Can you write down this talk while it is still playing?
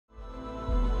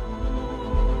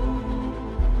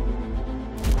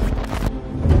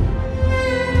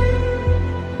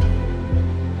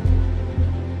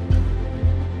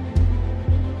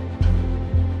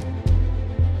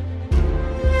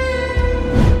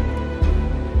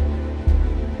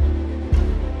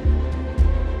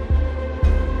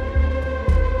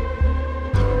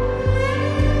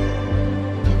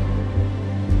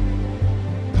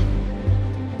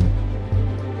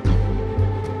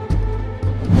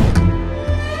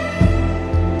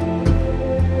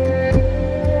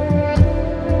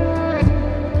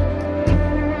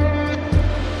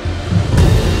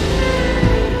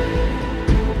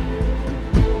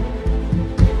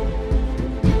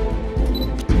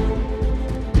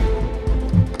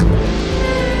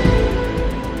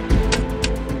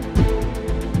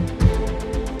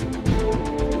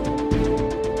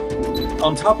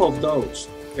On top of those,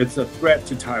 it's a threat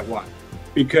to Taiwan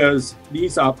because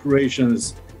these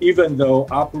operations, even though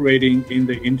operating in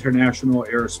the international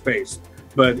airspace,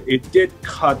 but it did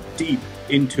cut deep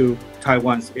into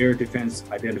Taiwan's air defense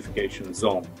identification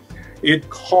zone. It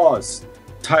caused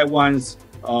Taiwan's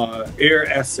air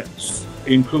assets,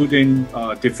 including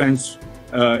air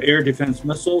defense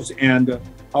missiles and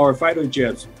our fighter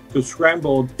jets, to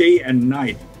scramble day and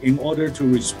night in order to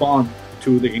respond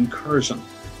to the incursion.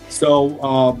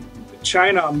 So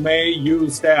China may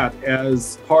use that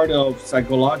as part of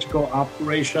psychological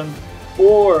operation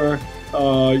or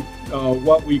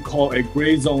what we call a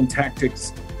gray zone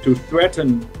tactics to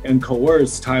threaten and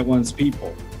coerce Taiwan's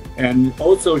people, and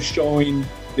also showing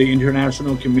the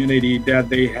international community that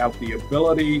they have the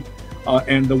ability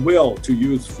and the will to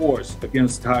use force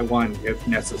against Taiwan if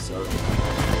necessary.